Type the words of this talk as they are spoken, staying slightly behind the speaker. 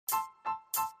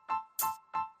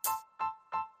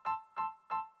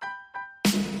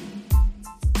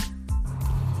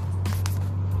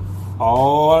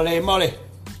Holy moly.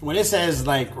 When it says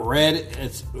like red,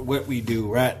 it's what we do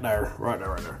right there.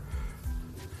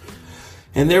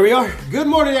 And there we are. Good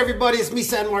morning, everybody. It's me,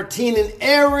 San Martin, and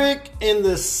Eric in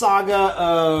the saga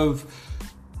of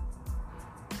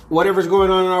whatever's going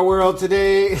on in our world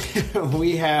today.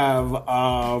 We have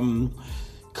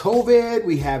COVID,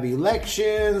 we have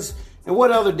elections, and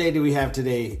what other day do we have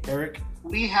today, Eric?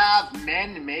 We have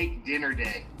Men Make Dinner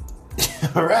Day.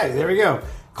 All right, there we go.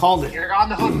 Called it. You're on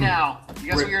the hook now.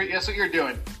 Guess what you're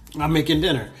doing. I'm making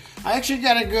dinner. I actually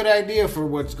got a good idea for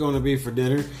what's going to be for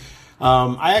dinner.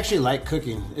 I actually like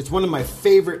cooking. It's one of my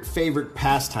favorite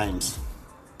pastimes.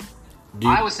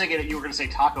 I was thinking that you were going to say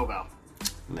Taco Bell.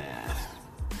 Nah.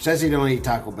 Says he don't eat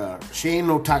Taco Bell. She ain't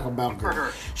no Taco Bell girl. For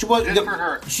her. She was. Good for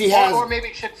her. She has. Or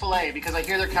maybe Chick-fil-A, because I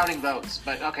hear they're counting votes.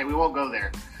 But okay, we won't go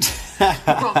there. We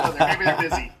won't go there. Maybe they're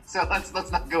busy. So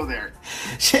let's not go there.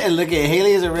 Shit, look at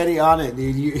Haley is already on it,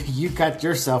 dude. You got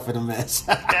yourself in a mess.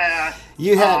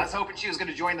 Yeah. I was hoping she was going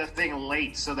to join the thing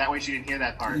late, so that way she didn't hear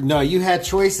that part. No, you had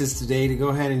choices today to go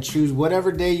ahead and choose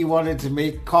whatever day you wanted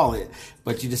to call it,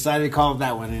 but you decided to call it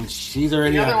that one, and she's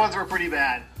already. The other ones were pretty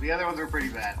bad.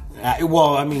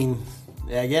 Well, I mean,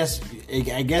 I guess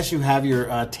you have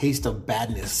your taste of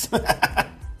badness.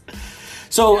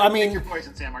 So, yeah, I mean, take your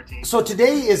poison, San Martin. So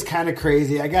today is kind of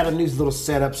crazy. I got a new little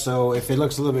setup, so if it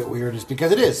looks a little bit weird, it's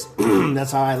because it is.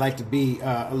 That's how I like to be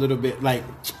a little bit like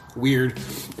weird,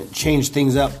 change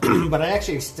things up. But I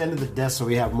actually extended the desk so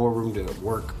we have more room to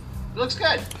work. It looks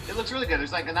good. It looks really good.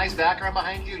 There's like a nice background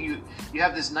behind you. You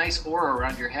have this nice aura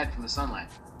around your head from the sunlight.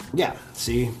 Yeah,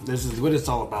 see, this is what it's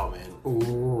all about, man.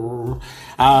 Ooh.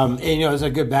 And it's a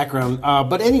good background.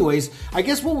 But anyways, I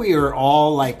guess what we are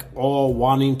all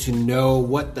wanting to know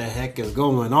what the heck is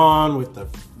going on with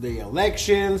the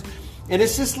elections, and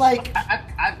it's just like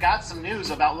I've got some news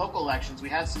about local elections. We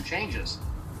had some changes.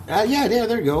 Yeah,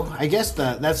 there you go. I guess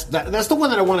that's the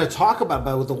one that I want to talk about.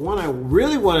 But the one I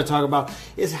really want to talk about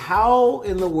is how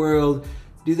in the world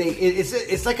do they?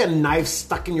 It's like a knife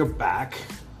stuck in your back.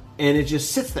 And it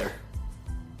just sits there.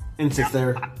 And sits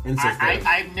there. And sits there.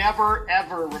 I never,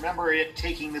 ever remember it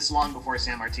taking this long before,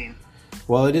 San Martin.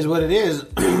 Well, it is what it is.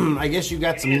 I guess you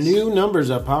got some new numbers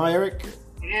up, huh, Eric?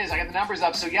 It is. I got the numbers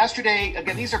up. So yesterday,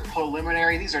 again, these are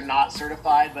preliminary. These are not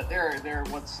certified, but they're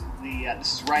this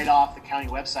is right off the county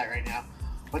website right now.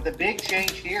 But the big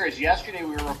change here is yesterday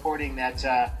we were reporting that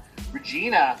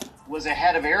Regina was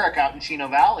ahead of Eric out in Chino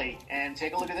Valley. And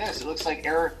take a look at this. It looks like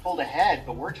Eric pulled ahead,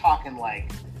 but we're talking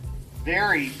like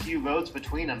very few votes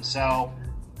between them, so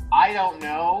I don't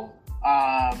know,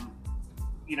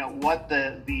 what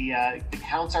the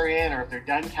counts are in, or if they're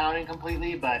done counting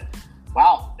completely. But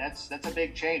wow, that's a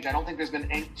big change. I don't think there's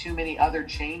been too many other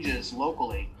changes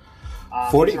locally.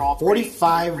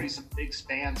 45 some big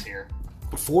spans here.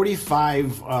 45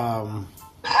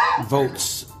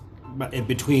 votes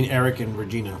between Eric and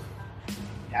Regina.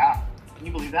 Yeah, can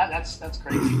you believe that? That's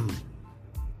crazy.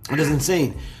 It is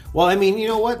insane. Well, I mean, you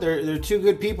know what? They're two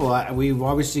good people. We've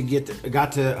obviously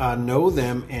got to know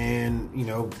them and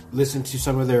listen to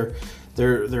some of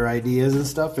their ideas and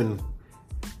stuff. And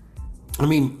I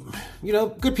mean,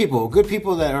 good people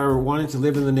that are wanting to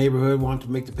live in the neighborhood, want to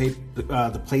make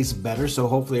the place better. So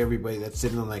hopefully, everybody that's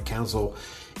sitting on that council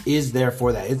is there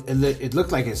for that. It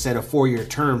looked like it said a 4-year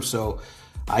term, so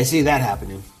I see that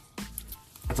happening.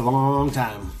 That's a long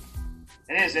time.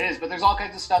 It is, but there's all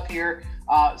kinds of stuff here.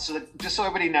 Just so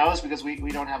everybody knows, because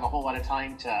we don't have a whole lot of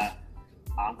time to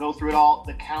go through it all,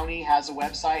 the county has a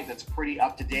website that's pretty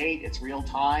up to date. It's real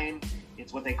time.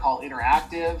 It's what they call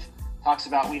interactive. Talks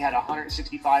about we had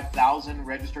 165,000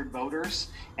 registered voters,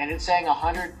 and it's saying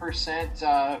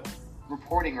 100%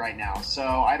 reporting right now. So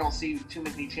I don't see too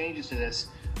many changes to this.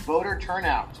 Voter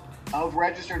turnout of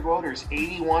registered voters,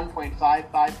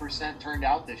 81.55% turned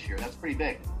out this year. That's pretty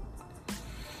big.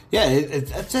 Yeah,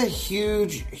 it's a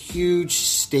huge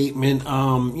statement.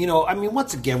 I mean,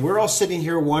 once again, we're all sitting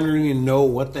here wondering and know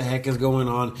what the heck is going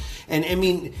on. And I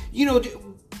mean,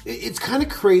 it's kind of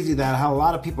crazy that how a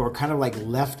lot of people are kind of like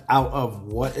left out of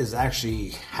what is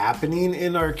actually happening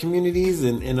in our communities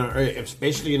and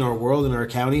especially in our world, in our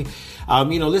county.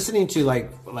 Listening to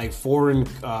like foreign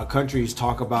countries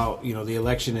talk about, the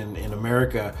election in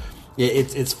America.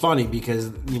 It's funny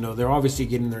because they're obviously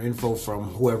getting their info from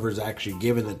whoever's actually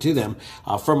giving it to them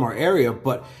from our area.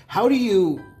 But how do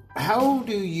you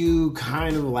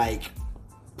kind of like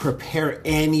prepare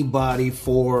anybody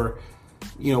for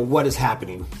what is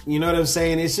happening. You know what I'm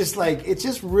saying? It's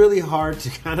just really hard to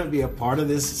kind of be a part of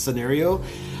this scenario.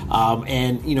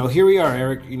 And here we are,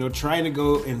 Eric, trying to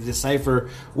go and decipher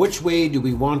which way do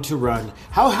we want to run.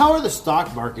 How are the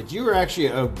stock markets? You were actually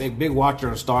a big watcher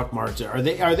on stock markets. Are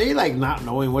they like not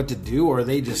knowing what to do, or are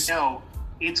they just... No,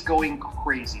 it's going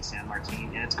crazy, San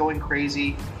Martin, and it's going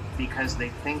crazy because they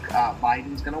think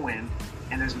Biden's going to win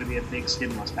and there's going to be a big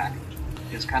stimulus package.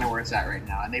 Is kind of where it's at right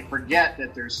now. And they forget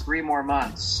that there's 3 more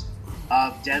months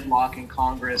of deadlock in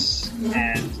Congress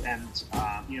and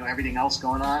everything else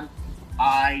going on.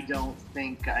 I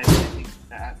think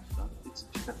it's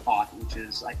just a thought, which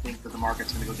is I think that the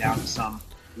market's going to go down to some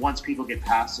once people get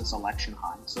past this election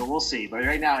high. So we'll see. But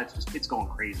right now it's going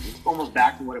crazy. It's almost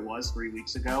back to what it was 3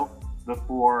 weeks ago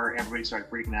before everybody started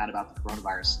freaking out about the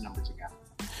coronavirus numbers again.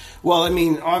 Well, I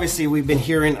mean, obviously, we've been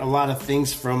hearing a lot of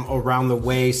things from around the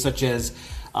way, such as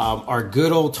our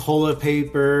good old toilet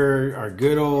paper, our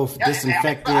good old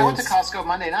disinfectants. I went to Costco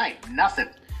Monday night. Nothing.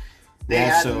 They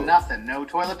had nothing. No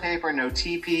toilet paper, no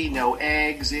TP, no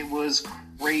eggs. It was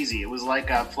crazy. It was like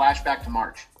a flashback to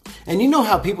March. And you know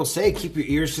how people say, keep your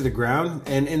ears to the ground?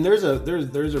 And there's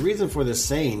a reason for this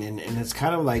saying, and it's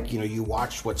kind of like, you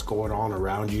watch what's going on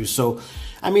around you. So,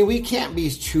 I mean, we can't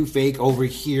be too fake over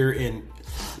here in...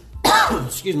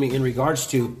 excuse me, in regards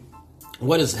to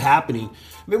what is happening.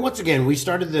 I mean, once again, we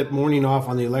started the morning off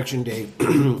on the election day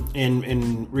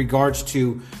in regards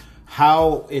to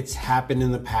how it's happened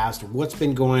in the past, what's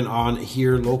been going on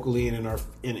here locally and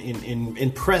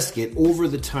in Prescott over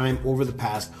the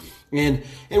past. And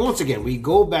once again, we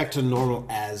go back to normal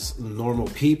as normal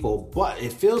people, but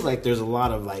it feels like there's a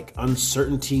lot of like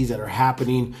uncertainties that are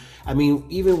happening. I mean,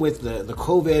 even with the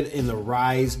COVID and the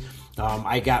rise,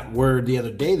 I got word the other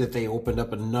day that they opened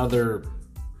up another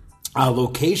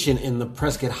location in the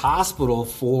Prescott Hospital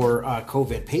for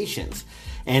COVID patients.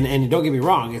 And don't get me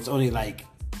wrong, it's only like,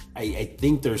 I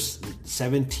think there's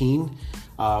 17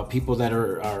 people that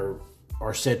are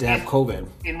said to have COVID.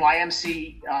 In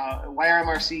YRMRC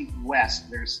West,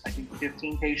 there's, I think,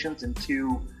 15 patients and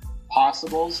 2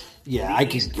 possibles. Yeah,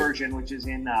 the East Virgin, which is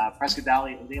in Prescott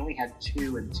Valley, they only had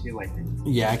 2 and 2, I think.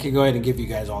 Yeah, I could go ahead and give you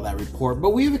guys all that report,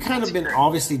 but we've kind of been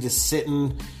obviously just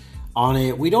sitting on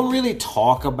it. We don't really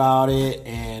talk about it,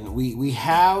 and we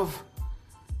have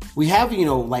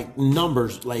like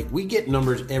numbers. Like we get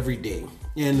numbers every day,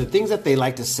 and the things that they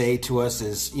like to say to us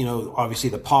is obviously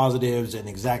the positives and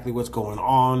exactly what's going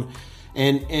on,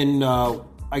 and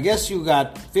I guess you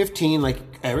got 15, like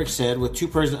Eric said, with 2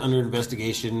 persons under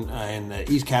investigation, and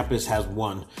the East Campus has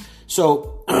 1.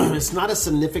 So it's not a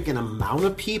significant amount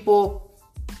of people,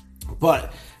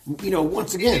 but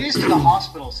once again, it is to the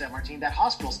hospital, San Martin. That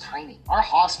hospital's tiny. Our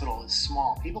hospital is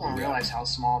small. People don't realize how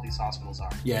small these hospitals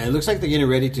are. Yeah, it looks like they're getting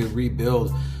ready to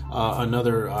rebuild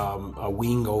another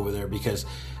wing over there because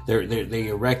they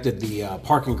erected the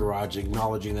parking garage,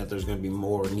 acknowledging that there's going to be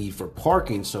more need for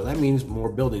parking. So that means more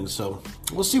buildings. So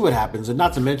we'll see what happens. And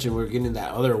not to mention, we're getting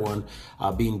that other one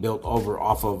being built over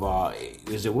off of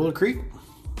is it Willow Creek?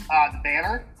 The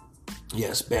Banner.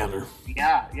 Yes, Banner.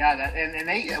 Yeah,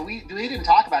 and we didn't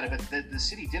talk about it, but the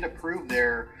city did approve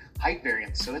their height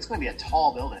variance, so it's going to be a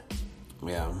tall building.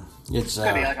 Yeah, it's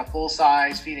going to be like a full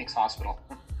size Phoenix hospital.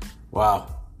 Wow,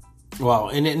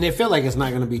 and they feel like it's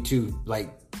not going to be too like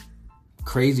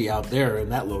crazy out there in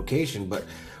that location. But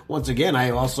once again, I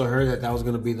also heard that was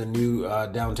going to be the new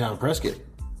downtown Prescott.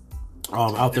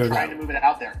 Out there, they're trying to move it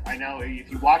out there. I know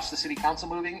if you watch the city council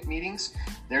meetings,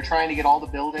 they're trying to get all the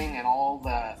building and all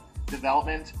the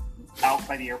development out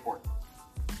by the airport.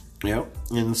 Yep.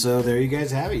 And so there you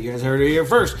guys have it. You guys heard it here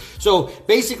first. So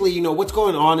basically, what's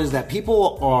going on is that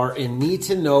people are in need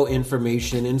to know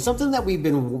information, and something that we've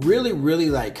been really, really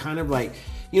like kind of like,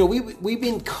 we've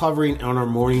been covering on our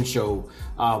morning show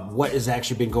what has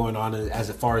actually been going on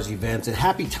as far as events and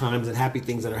happy times and happy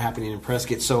things that are happening in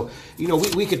Prescott. So,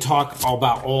 we could talk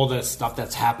about all that stuff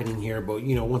that's happening here. But,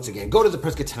 once again, go to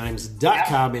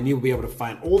theprescotttimes.com and you'll be able to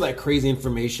find all that crazy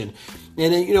information.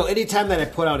 And then, anytime that I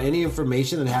put out any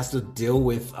information that has to deal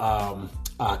with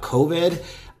COVID,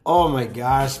 oh my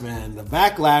gosh, man, the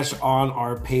backlash on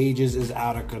our pages is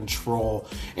out of control.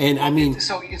 And I mean,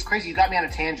 so it's crazy. You got me on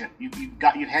a tangent. You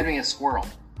had me a squirrel.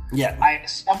 Yeah. I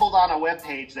stumbled on a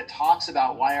webpage that talks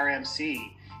about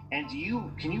YRMC, and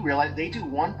can you realize they do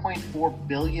 $1.4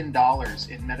 billion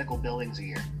in medical billings a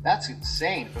year? That's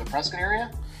insane for the Prescott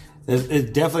area. It's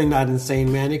definitely not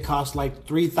insane, man. It costs like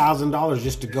 $3,000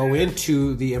 just to go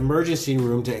into the emergency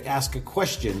room to ask a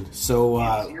question. So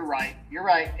yes, you're right. You're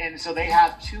right. And so they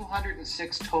have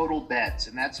 206 total beds,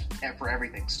 and that's for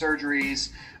everything: surgeries,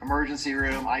 emergency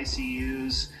room,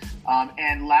 ICUs.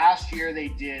 And last year they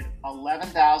did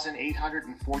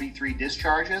 11,843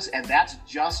 discharges, and that's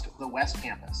just the West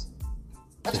Campus.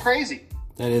 That's crazy.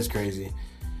 That is crazy.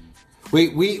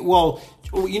 Well,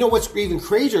 you know what's even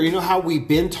crazier? You know how we've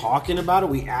been talking about it?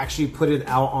 We actually put it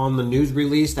out on the news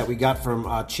release that we got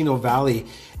from Chino Valley.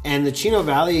 And the Chino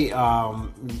Valley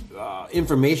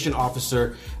information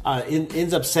officer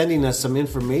ends up sending us some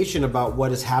information about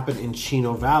what has happened in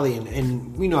Chino Valley.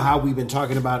 And we know how we've been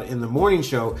talking about it in the morning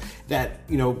show that,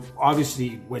 you know,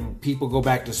 obviously when people go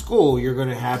back to school, you're going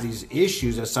to have these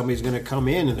issues that somebody's going to come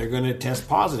in and they're going to test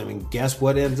positive. And guess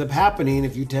what ends up happening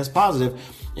if you test positive?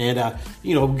 And,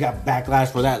 you know, we got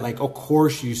backlash for that. Like, of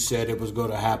course you said it was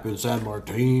going to happen, San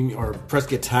Martin or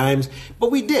Prescott Times,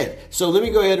 but we did. So let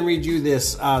me go ahead and read you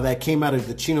this that came out of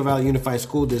the Chino Valley Unified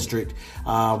School District.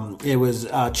 It was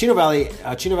Chino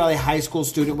Valley High School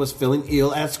student was feeling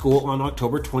ill at school on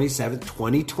October 27th,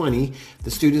 2020.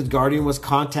 The student's guardian was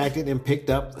contacted and picked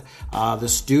up the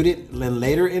student and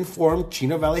later informed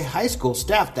Chino Valley High School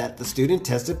staff that the student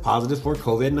tested positive for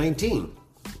COVID-19.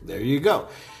 There you go.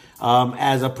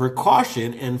 As a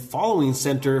precaution and following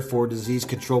Center for Disease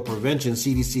Control Prevention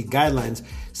 (CDC) guidelines,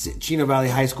 Chino Valley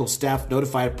High School staff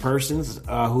notified persons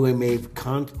who may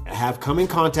have come in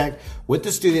contact with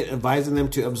the student, advising them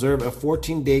to observe a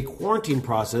 14-day quarantine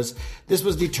process. This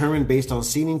was determined based on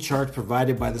seating charts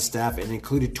provided by the staff and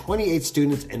included 28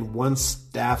 students and 1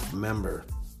 staff member.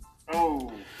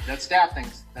 Oh, that staff thing,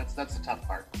 that's the tough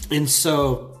part. And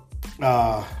so,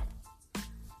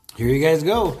 here you guys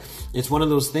go. It's one of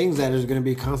those things that is going to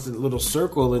be a constant little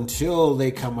circle until they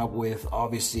come up with,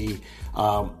 obviously,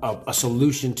 a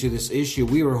solution to this issue.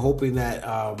 We were hoping that,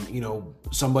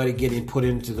 somebody getting put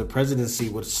into the presidency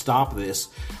would stop this.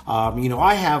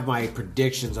 I have my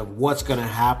predictions of what's going to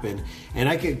happen, and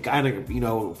I could kind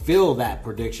of, feel that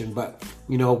prediction. But,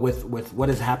 with what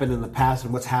has happened in the past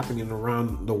and what's happening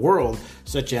around the world,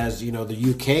 such as, the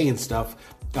UK and stuff,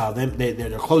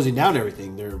 they're closing down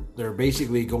everything. They're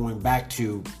basically going back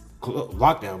to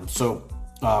lockdown. So,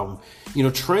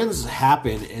 trends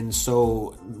happen. And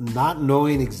so not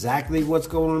knowing exactly what's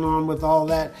going on with all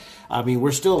that, I mean,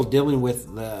 we're still dealing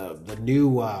with the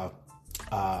new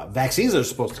vaccines that are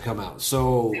supposed to come out.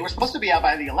 So they were supposed to be out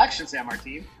by the election, San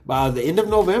Martin. By the end of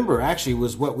November, actually,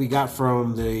 was what we got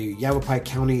from the Yavapai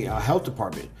County Health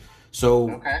Department.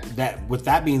 So that, with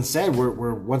that being said,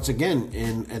 we're once again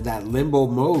in that limbo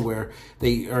mode where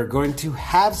they are going to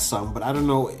have some, but I don't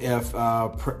know if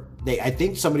I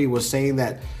think somebody was saying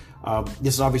that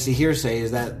this is obviously hearsay,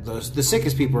 is that the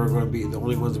sickest people are going to be the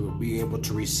only ones that will be able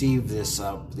to receive this.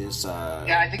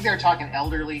 Yeah, I think they're talking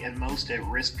elderly and most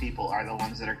at-risk people are the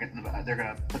ones that are they're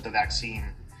going to put the vaccine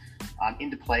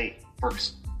into play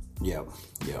first. Yeah.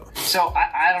 So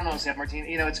I don't know, San Martin.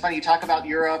 It's funny, you talk about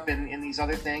Europe and these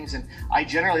other things, and I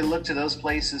generally look to those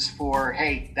places for,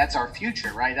 hey, that's our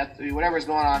future, right? Whatever's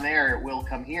going on there will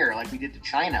come here, like we did to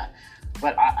China.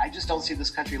 But I just don't see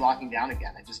this country locking down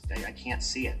again. I can't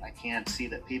see it. I can't see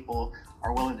that people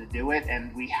are willing to do it,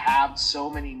 and we have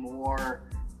so many more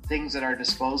things at our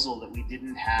disposal that we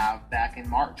didn't have back in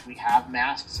March. We have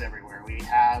masks everywhere. We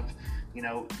have,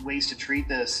 ways to treat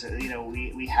this.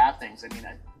 We have things. I mean,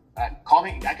 call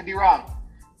me, I could be wrong,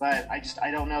 but I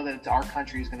don't know that our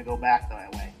country is going to go back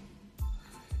that way.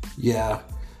 Yeah.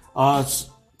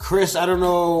 Chris, I don't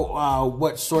know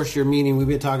what source you're meaning. We've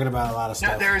been talking about a lot of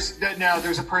stuff.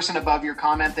 There's a person above your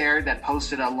comment there that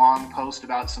posted a long post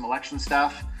about some election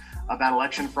stuff, about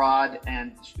election fraud,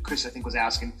 and Chris, I think, was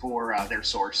asking for their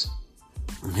source.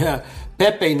 Yeah,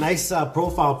 Pepe, nice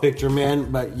profile picture,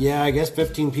 man. But yeah, I guess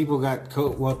 15 people got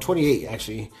 28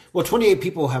 actually. Well, 28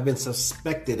 people have been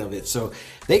suspected of it, so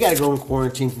they got to go in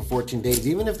quarantine for 14 days,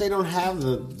 even if they don't have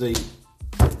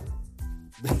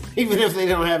even if they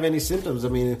don't have any symptoms. I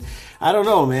mean, I don't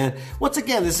know, man. Once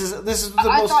again, this is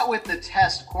I thought with the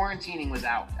test, quarantining was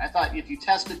out. I thought if you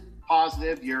tested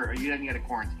positive, you didn't get a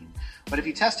quarantine. But if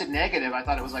you tested negative, I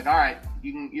thought it was like, all right,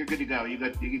 you're good to go. You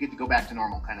get to go back to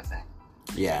normal, kind of thing.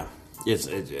 Yeah, it's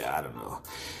I don't know.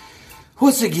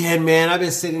 Once again, man, I've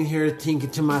been sitting here thinking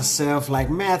to myself, like,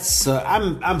 math.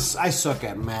 I suck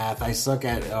at math. I suck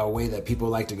at a way that people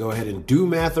like to go ahead and do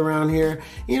math around here.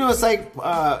 It's like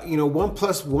 1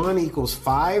 + 1 =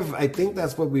 5. I think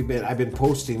that's what I've been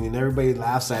posting, and everybody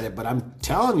laughs at it. But I'm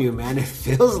telling you, man, it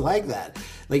feels like that.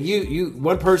 Like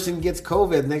one person gets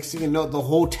COVID, next thing you know, the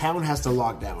whole town has to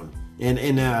lock down.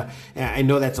 And I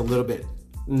know that's a little bit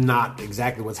not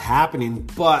exactly what's happening,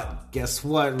 but guess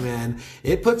what, man?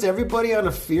 It puts everybody on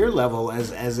a fear level,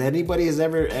 as anybody has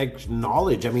ever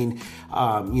acknowledged. I mean,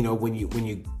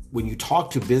 when you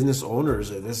talk to business owners,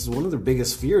 this is one of their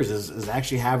biggest fears is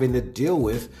actually having to deal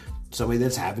with somebody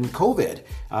that's having COVID.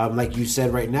 Like you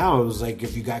said right now, it was like,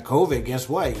 if you got COVID, guess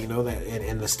what? That,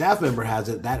 and the staff member has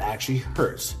it, that actually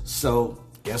hurts. So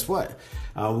guess what?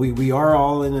 We are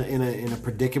all in a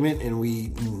predicament, and we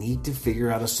need to figure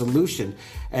out a solution.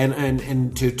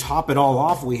 And to top it all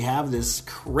off, we have this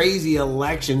crazy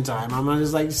election time. I'm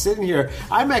just like sitting here.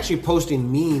 I'm actually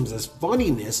posting memes as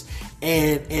funniness,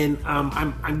 and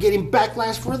I'm getting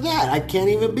backlash for that. I can't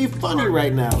even be funny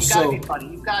right now. You gotta be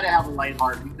funny. You gotta have a light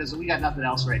heart, because we got nothing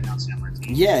else right now, San Martin.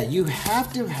 Yeah, you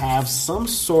have to have some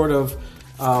sort of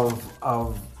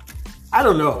I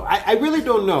don't know. I really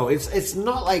don't know. It's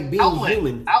not like being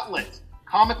human. Outlet.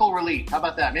 Comical relief. How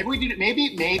about that? Maybe we do.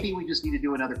 Maybe we just need to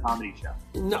do another comedy show.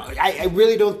 No, I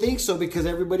really don't think so, because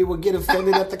everybody will get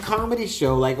offended at the comedy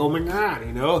show. Like, oh my God,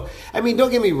 I mean,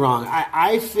 don't get me wrong.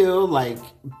 I feel like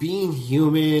being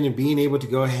human and being able to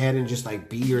go ahead and just like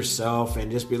be yourself and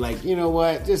just be like, you know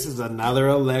what, this is another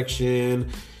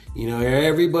election.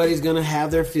 Everybody's going to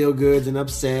have their feel-goods and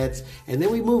upsets, and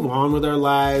then we move on with our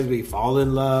lives. We fall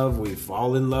in love. We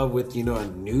fall in love with, a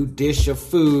new dish of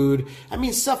food. I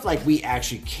mean, stuff like we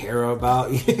actually care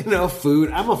about,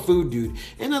 food. I'm a food dude,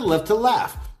 and I love to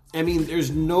laugh. I mean,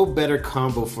 there's no better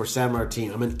combo for San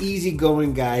Martin. I'm an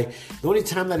easygoing guy. The only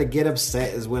time that I get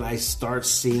upset is when I start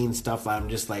seeing stuff I'm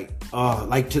just like, oh,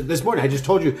 this morning I just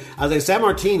told you, I was like, San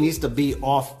Martin needs to be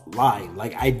offline.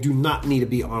 Like, I do not need to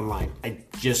be online. I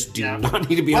just do not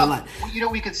need to be online.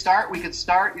 We could start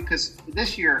because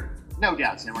this year, no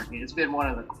doubt, San Martin, it's been one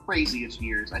of the craziest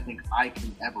years I think I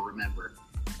can ever remember.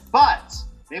 But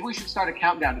maybe we should start a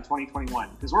countdown to 2021,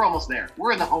 because we're almost there.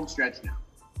 We're in the home stretch now.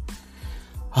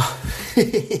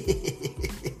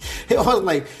 It was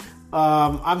like,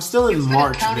 I'm still in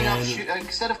March, man.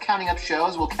 Instead of counting up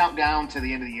shows, we'll count down to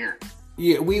the end of the year.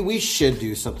 Yeah, we should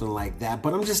do something like that.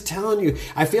 But I'm just telling you,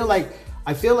 I feel like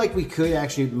we could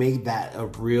actually make that a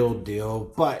real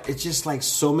deal. But it's just like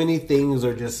so many things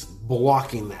are just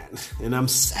blocking that, and I'm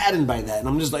saddened by that. And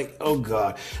I'm just like, oh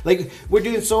God, like we're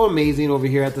doing so amazing over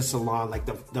here at the salon. Like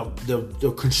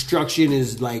the construction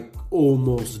is like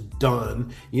almost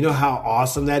done. You know how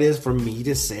awesome that is for me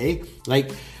to say?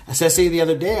 Like, as I say the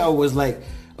other day, I was like,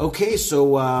 okay,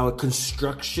 so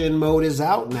construction mode is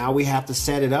out. Now we have to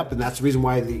set it up, and that's the reason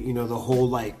why the whole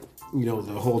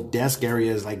the whole desk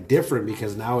area is like different,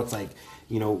 because now it's like,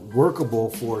 workable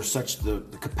for such the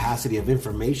capacity of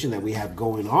information that we have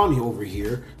going on over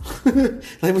here.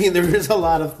 I mean, there is a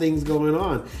lot of things going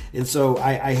on, and so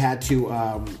I had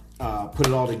to put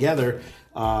it all together.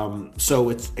 So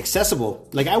it's accessible.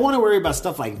 Like, I want to worry about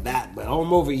stuff like that, but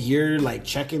I'm over here like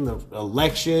checking the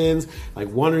elections, like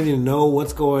wanting to know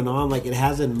what's going on. Like, it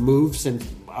hasn't moved since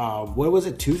what was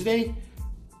it, Tuesday?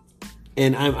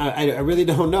 And I really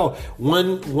don't know.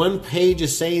 One page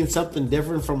is saying something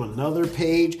different from another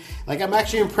page. Like, I'm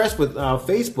actually impressed with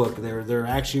Facebook. They're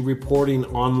actually reporting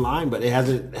online, but it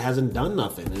hasn't done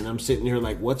nothing. And I'm sitting here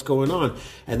like, what's going on?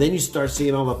 And then you start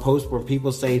seeing all the posts where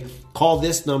people say, call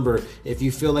this number if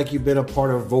you feel like you've been a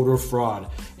part of voter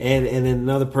fraud. And then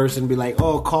another person be like,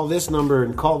 oh, call this number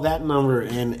and call that number.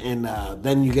 And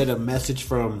then you get a message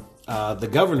from the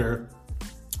governor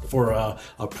for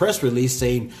a press release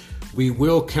saying, we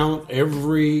will count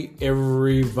every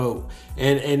vote.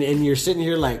 And you're sitting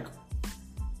here like,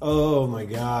 oh my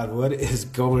God, what is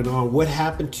going on? What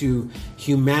happened to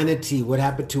humanity? What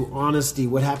happened to honesty?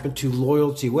 What happened to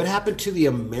loyalty? What happened to the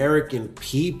American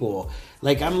people?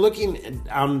 Like, I'm looking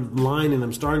online and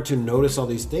I'm starting to notice all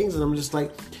these things, and I'm just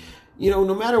like,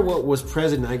 no matter what was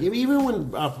president, like, even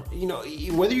when,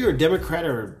 whether you're a Democrat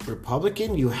or a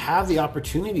Republican, you have the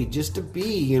opportunity just to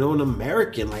be, an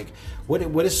American. Like,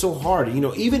 what is so hard?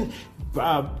 Even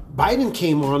Biden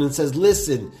came on and says,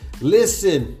 listen,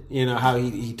 how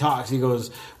he talks. He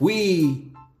goes,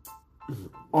 we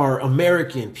are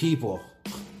American people.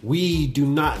 We do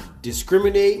not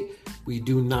discriminate. We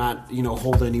do not,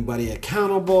 hold anybody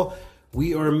accountable.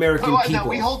 We are American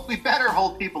people. No, we better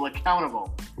hold people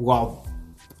accountable. Well,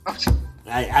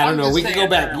 I don't know. We can go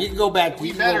back. You can go back.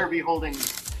 We better be holding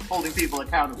people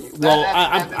accountable. Well,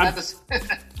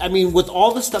 I mean, with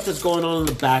all the stuff that's going on in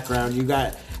the background, you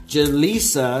got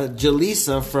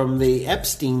Jaleesa from the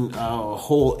Epstein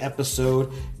whole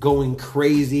episode going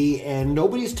crazy, and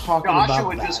nobody's talking about that.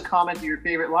 Joshua just commented your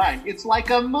favorite line. It's like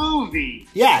a movie.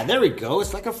 Yeah, there we go.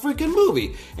 It's like a freaking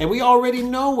movie, and we already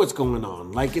know what's going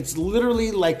on. Like, it's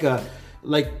literally like a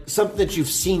like something that you've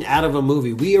seen out of a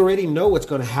movie. We already know what's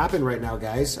going to happen right now,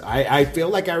 guys. I feel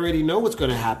like I already know what's going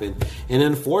to happen. And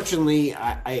unfortunately,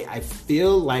 I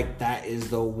feel like that is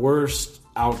the worst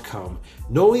outcome.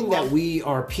 Knowing that we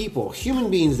are people, human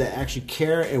beings that actually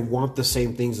care and want the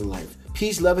same things in life.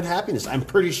 Peace, love, and happiness. I'm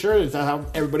pretty sure that's how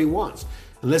everybody wants.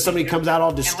 Unless somebody comes out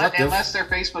all destructive. Unless they're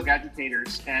Facebook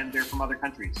agitators and they're from other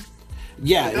countries.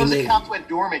 Yeah. But those accounts went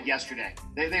dormant yesterday.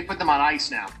 They put them on ice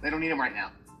now. They don't need them right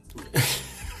now.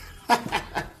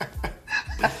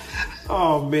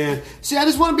 Oh man! See, I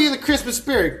just want to be in the Christmas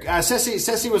spirit.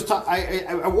 Ceci was talking.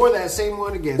 I wore that same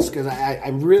one again because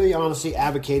I'm really honestly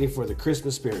advocating for the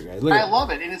Christmas spirit, guys. I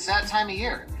love it, and it's that time of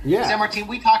year. Yeah, San Martin,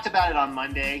 we talked about it on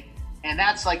Monday, and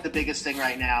that's like the biggest thing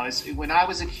right now. Is when I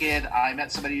was a kid, I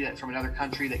met somebody from another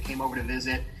country that came over to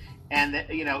visit, and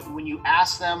when you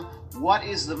ask them what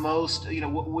is the most,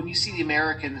 when you see the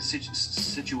American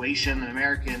situation,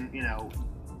 American,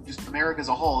 just America as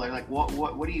a whole, they're like,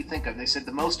 what do you think of? And they said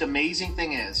the most amazing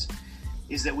thing is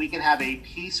that we can have a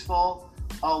peaceful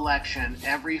election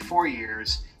every 4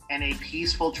 years and a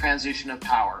peaceful transition of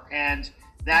power. And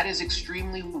that is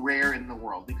extremely rare in the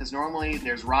world because normally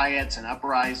there's riots and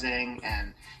uprising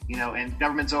and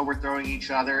governments overthrowing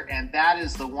each other. And that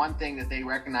is the one thing that they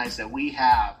recognize that we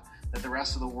have that the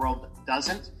rest of the world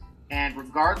doesn't. And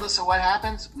regardless of what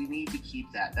happens, we need to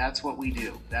keep that. That's what we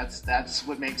do. That's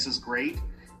what makes us great.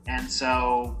 And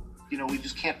so, we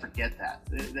just can't forget that.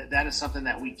 That is something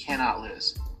that we cannot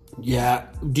lose. Yeah.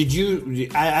 Did you?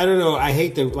 I don't know. I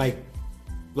hate to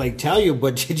like tell you,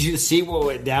 but did you see what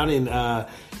went down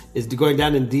is going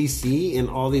down in DC and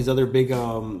all these other big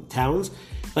towns?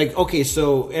 Like, okay,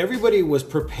 so everybody was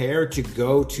prepared to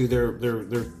go to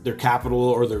their capital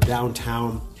or their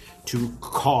downtown to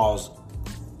cause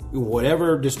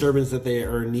whatever disturbance that they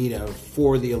are in need of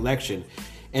for the election.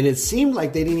 And it seemed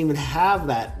like they didn't even have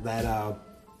that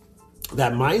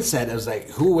mindset as like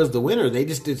who was the winner. They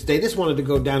just wanted to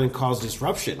go down and cause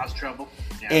disruption. Cause trouble.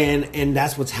 Yeah. And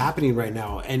that's what's happening right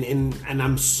now. And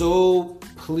I'm so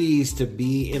pleased to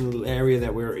be in the area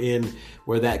that we're in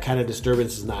where that kind of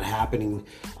disturbance is not happening.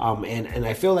 And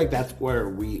I feel like that's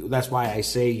why I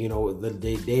say,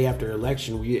 the day after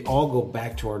election, we all go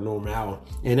back to our normal.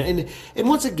 And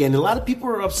once again, a lot of people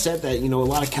are upset that, a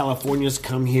lot of Californians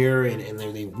come here and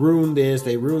they ruin this,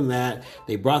 they ruin that.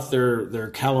 They brought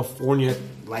their California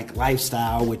like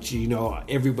lifestyle, which,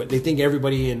 they think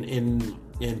everybody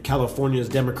in California is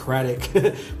Democratic,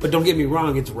 but don't get me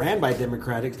wrong, it's ran by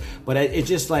Democrats. But it's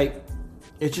just like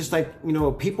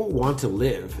people want to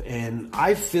live, and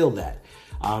I feel that.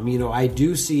 I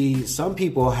do see some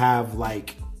people have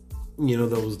like,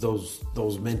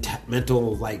 those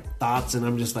mental like thoughts, and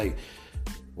I'm just like,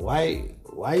 why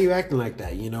are you acting like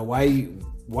that?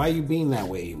 Why are you being that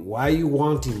way? Why are you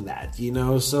wanting that?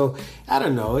 So I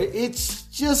don't know. It's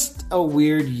just a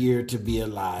weird year to be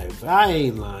alive. I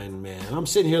ain't lying, man. I'm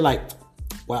sitting here like,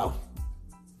 wow.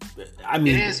 I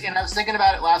mean, it is, and I was thinking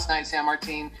about it last night. San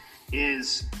Martin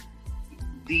is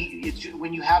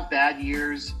when you have bad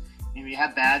years and you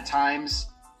have bad times,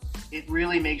 it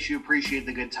really makes you appreciate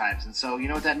the good times. And so,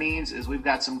 what that means is we've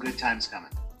got some good times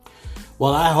coming.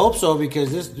 Well, I hope so,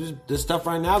 because this stuff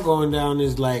right now going down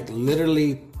is like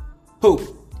literally poop.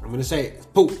 I'm going to say it.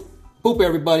 Poop. Poop,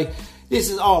 everybody. This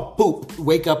is all poop.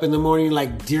 Wake up in the morning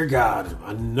like, dear God,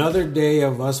 another day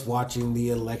of us watching the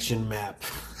election map.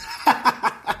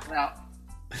 Well,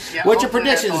 yeah, what's your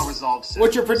predictions?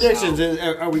 What's your predictions?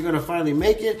 So, are we going to finally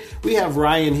make it? We have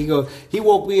Ryan. He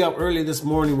woke me up early this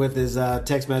morning with his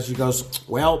text message. He goes,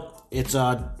 well, it's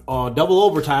double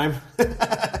overtime.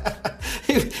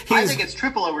 I think it's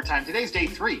triple overtime. Today's day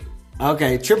 3.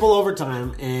 Okay, triple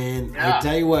overtime. And yeah. I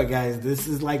tell you what, guys, this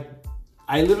is like,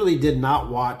 I literally did not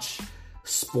watch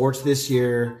sports this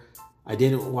year. I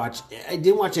didn't watch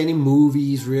any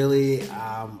movies, really.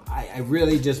 I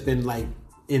really just been like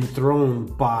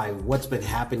enthroned by what's been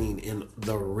happening in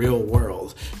the real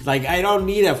world. Like, I don't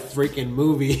need a freaking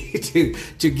movie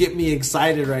to get me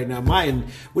excited right now.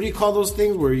 What do you call those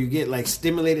things where you get like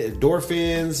stimulated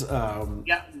endorphins?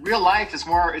 Yeah, real life is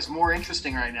more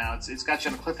interesting right now. It's got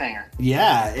you on a cliffhanger.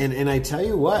 Yeah, and I tell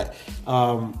you what,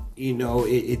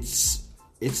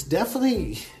 it's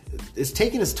definitely, it's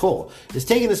taking its toll. It's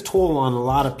taking its toll on a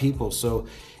lot of people. So,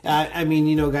 I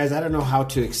mean, guys, I don't know how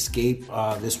to escape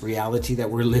this reality that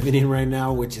we're living in right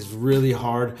now, which is really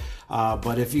hard.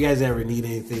 But if you guys ever need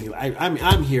anything,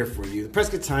 I'm here for you. The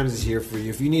Prescott Times is here for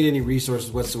you. If you need any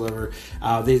resources whatsoever,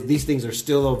 these things are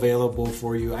still available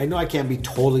for you. I know I can't be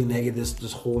totally negative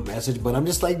this whole message, but I'm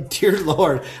just like, dear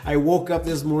Lord, I woke up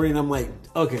this morning and I'm like,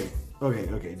 okay,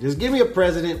 Okay. Just give me a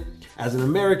president. As an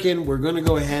American, we're going to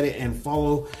go ahead and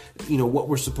follow, what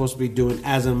we're supposed to be doing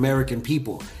as American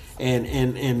people. And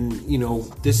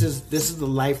this is the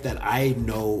life that I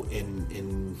know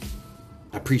and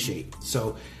appreciate.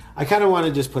 So I kind of want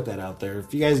to just put that out there.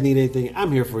 If you guys need anything,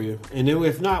 I'm here for you. And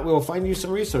if not, we'll find you some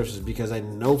resources, because I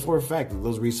know for a fact that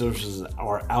those resources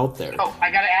are out there. Oh, I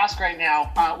got to ask right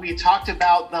now. We talked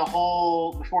about the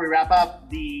whole, before we wrap up,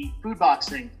 the food box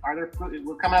thing.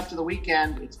 We're coming up to the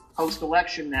weekend. It's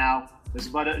post-election now. There's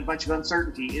a bunch of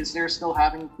uncertainty. Is there still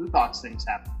having food box things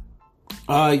happen?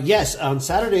 Yes. On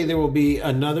Saturday, there will be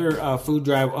another food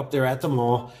drive up there at the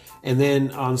mall. And then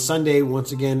on Sunday,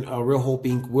 once again, Real Hope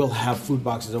Inc. will have food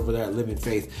boxes over there at Living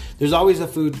Faith. There's always a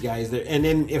food, guys. There. And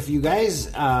then if you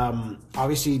guys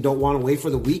obviously don't want to wait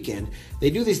for the weekend, they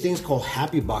do these things called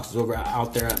Happy Boxes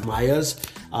out there at Maya's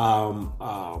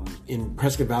in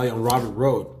Prescott Valley on Robert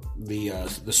Road,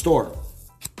 the store.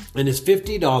 And it's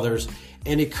 $50,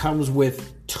 and it comes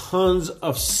with tons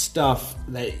of stuff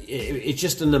that it's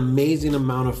just an amazing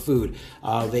amount of food.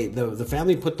 The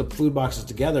family put the food boxes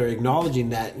together,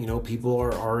 acknowledging that people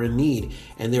are in need,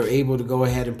 and they're able to go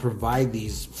ahead and provide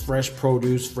these fresh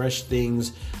produce, fresh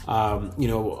things,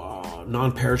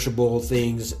 non-perishable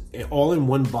things, all in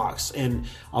one box. And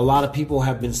a lot of people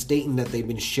have been stating that they've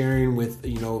been sharing with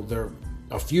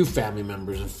a few family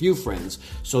members, a few friends.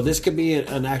 So this could be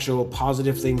an actual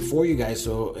positive thing for you guys.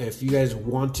 So if you guys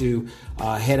want to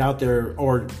head out there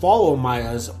or follow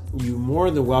Maya's, you're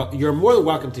more than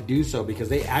welcome to do so, because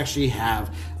they actually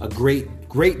have a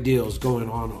great deals going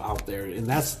on out there. And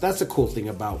that's the cool thing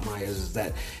about Maya's, is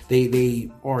that they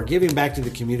are giving back to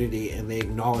the community, and they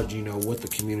acknowledge what the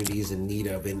community is in need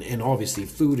of, and obviously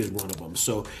food is one of them.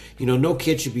 So no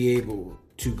kid should be able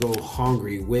to go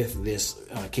hungry with this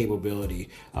capability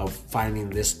of finding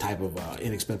this type of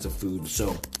inexpensive food.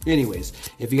 So anyways,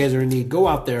 if you guys are in need, go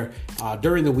out there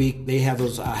during the week. They have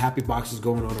those Happy Boxes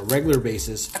going on a regular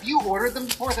basis. Have you ordered them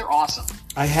before? They're awesome.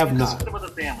 I have not. Split them with a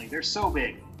family. They're so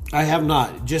big. I have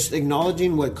not. Just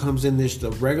acknowledging what comes in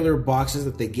the regular boxes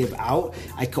that they give out.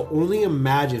 I can only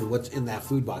imagine what's in that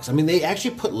food box. I mean, they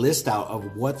actually put lists out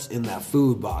of what's in that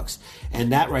food box.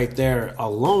 And that right there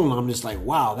alone, I'm just like,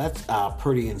 wow, that's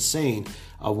pretty insane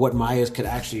of what Maya's could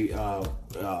actually help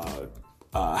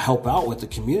out with the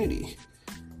community.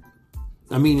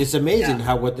 I mean, it's amazing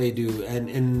what they do.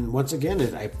 And once again,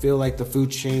 I feel like the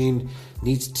food chain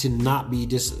needs to not be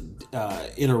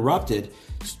interrupted.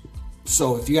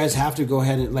 So if you guys have to go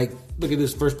ahead and look at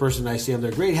this first person I see on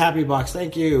there. Great Happy Box,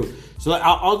 thank you. So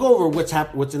I'll go over what's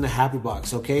in the Happy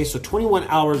Box. Okay, so 21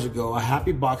 hours ago, a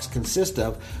Happy Box consists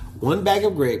of 1 bag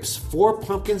of grapes, 4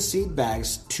 pumpkin seed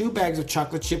bags, 2 bags of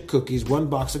chocolate chip cookies, 1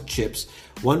 box of chips,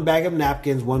 1 bag of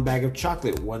napkins, 1 bag of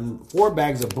chocolate, 4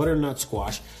 bags of butternut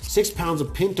squash, 6 pounds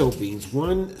of pinto beans,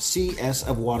 1 CS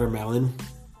of watermelon.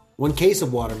 1 case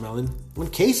of watermelon. 1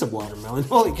 case of watermelon.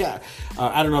 Holy cow!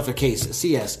 I don't know if a case.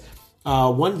 CS.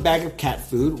 1 bag of cat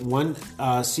food, 1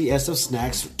 CS of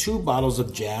snacks, 2 bottles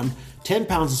of jam, 10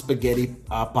 pounds of spaghetti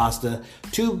pasta,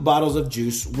 2 bottles of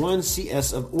juice, 1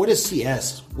 CS of, what is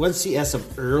CS? 1 CS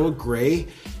of Earl Grey,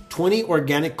 20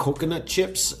 organic coconut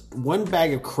chips, 1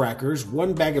 bag of crackers,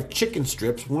 1 bag of chicken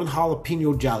strips, 1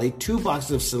 jalapeno jelly, 2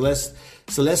 boxes of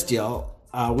Celestial,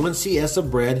 1 CS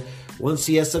of bread, 1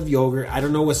 CS of yogurt. I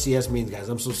don't know what CS means, guys.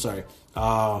 I'm so sorry.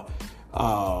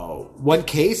 1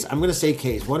 case, I'm going to say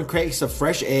case, 1 case of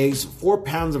fresh eggs, 4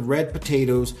 pounds of red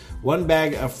potatoes, 1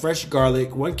 bag of fresh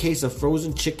garlic, 1 case of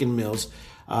frozen chicken meals,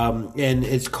 and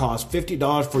it's cost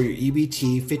 $50 for your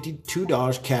EBT,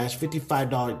 $52 cash,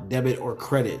 $55 debit or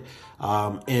credit,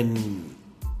 and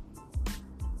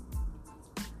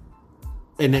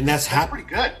then that's pretty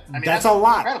good. I mean, that's a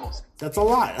lot. Incredible. That's a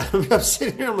lot. I'm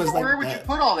sitting here. Where would you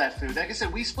put all that food? Like I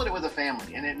said, we split it with a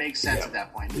family, and it makes sense at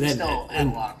that point. We still have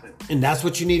a lot of food. And that's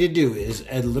what you need to do is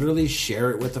literally share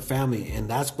it with the family, and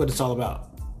that's what it's all about.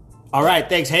 All right,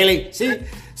 thanks, Haley.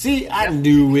 See, I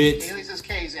knew it. Haley says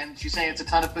K's, and she's saying it's a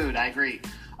ton of food. I agree.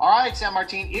 All right, San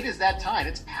Martin, it is that time.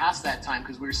 It's past that time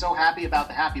because we were so happy about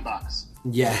the Happy Box.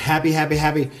 Yeah, happy.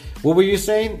 What were you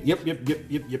saying? Yep. The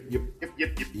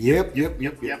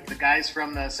guys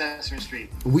from the Sesame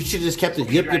Street. We should have just kept it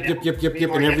yep,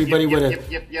 and everybody would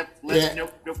have. Yep.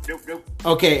 Nope.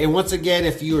 Okay, and once again,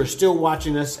 if you are still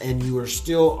watching us and you are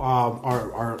still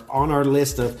are on our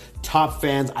list of top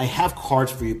fans. I have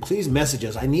cards for you. Please message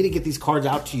us. I need to get these cards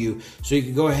out to you so you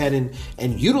can go ahead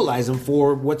and utilize them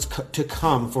for what's to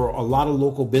come for a lot of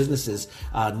local businesses,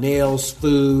 nails,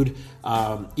 food,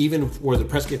 even for the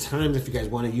Prescott Times. If you guys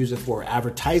want to use it for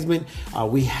advertisement,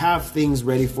 we have things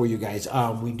ready for you guys.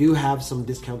 We do have some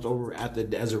discounts over at the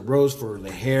Desert Rose for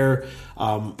the hair,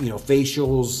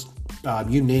 facials,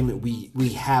 you name it. We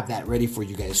have that ready for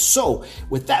you guys. So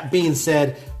with that being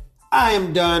said, I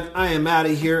am done. I am out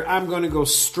of here. I'm going to go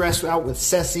stress out with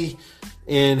Ceci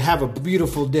and have a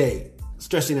beautiful day.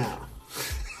 Stressing out.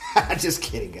 Just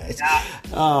kidding, guys.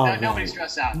 Nobody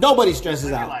stresses out. Nobody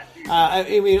stresses out.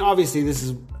 I mean, obviously, this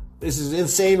is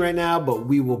insane right now, but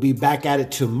we will be back at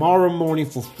it tomorrow morning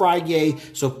for Friday.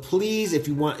 So please, if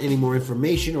you want any more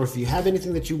information or if you have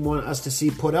anything that you want us to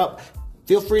see put up,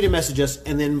 feel free to message us.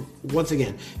 And then once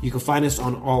again, you can find us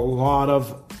on a lot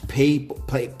of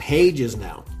pages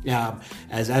now.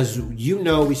 As you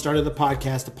know, we started the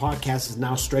podcast. The podcast is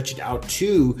now stretched out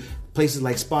to places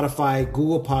like Spotify,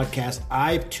 Google Podcast,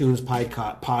 iTunes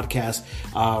Podcast,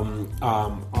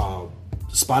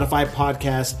 Spotify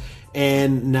Podcast,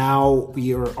 and now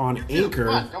we are on Anchor.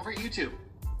 Don't forget YouTube.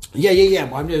 Yeah.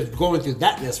 I'm just going through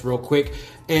that list real quick.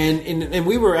 And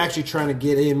we were actually trying to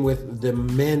get in with the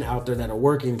men out there that are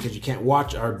working because you can't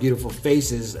watch our beautiful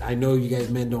faces. I know you guys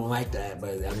men don't like that,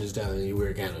 but I'm just telling you,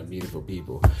 we're kind of beautiful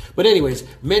people. But anyways,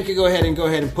 men could go ahead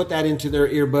and put that into their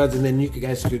earbuds, and then you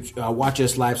guys could watch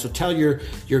us live. So tell your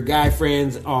guy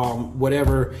friends,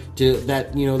 whatever,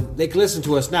 that they can listen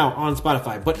to us now on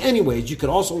Spotify. But anyways, you could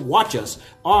also watch us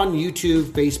on YouTube,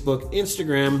 Facebook,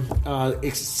 Instagram,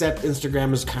 except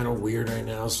Instagram is kind of weird right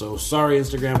now. So sorry,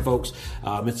 Instagram folks.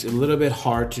 It's a little bit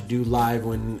hard to do live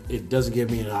when it doesn't give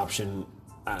me an option.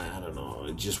 I don't know.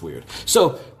 It's just weird.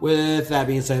 So with that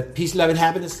being said, peace, love, and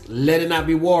happiness. Let it not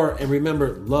be war. And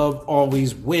remember, love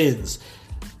always wins.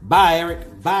 Bye,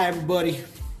 Eric. Bye, everybody.